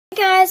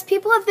guys,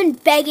 people have been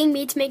begging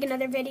me to make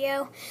another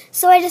video,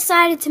 so I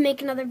decided to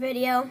make another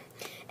video.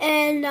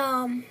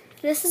 And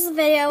this is a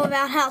video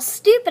about how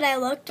stupid I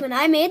looked when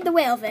I made the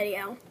whale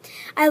video.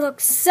 I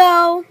looked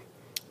so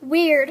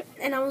weird,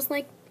 and I was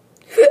like,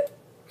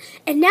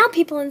 and now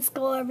people in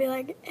school are be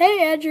like,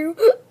 hey Andrew,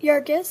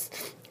 Yerkes,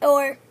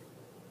 or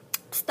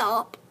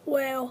stop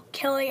whale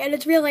killing, and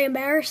it's really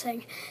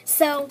embarrassing.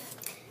 So,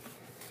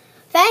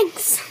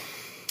 thanks,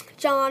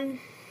 John.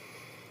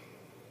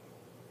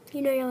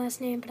 You know your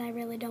last name, but I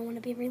really don't want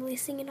to be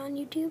releasing it on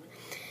YouTube,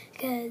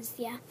 because,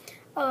 yeah.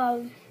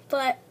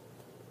 But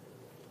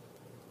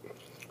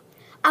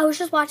I was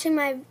just watching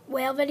my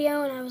whale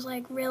video, and I was,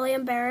 like, really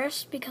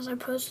embarrassed because I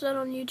posted it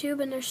on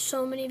YouTube, and there's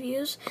so many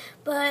views.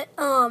 But,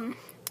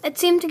 it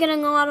seemed to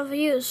getting a lot of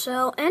views,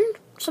 so, and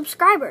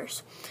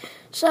subscribers.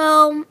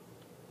 So,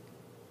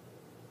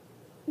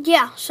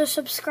 yeah, so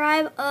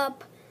subscribe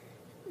up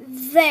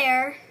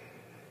there.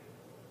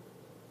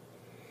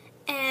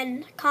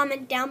 And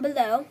comment down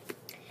below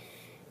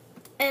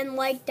and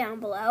like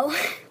down below,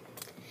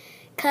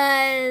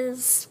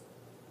 because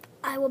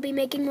I will be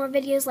making more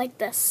videos like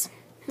this.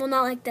 Well,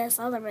 not like this,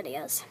 other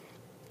videos.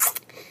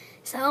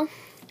 So,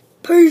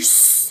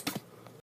 peace.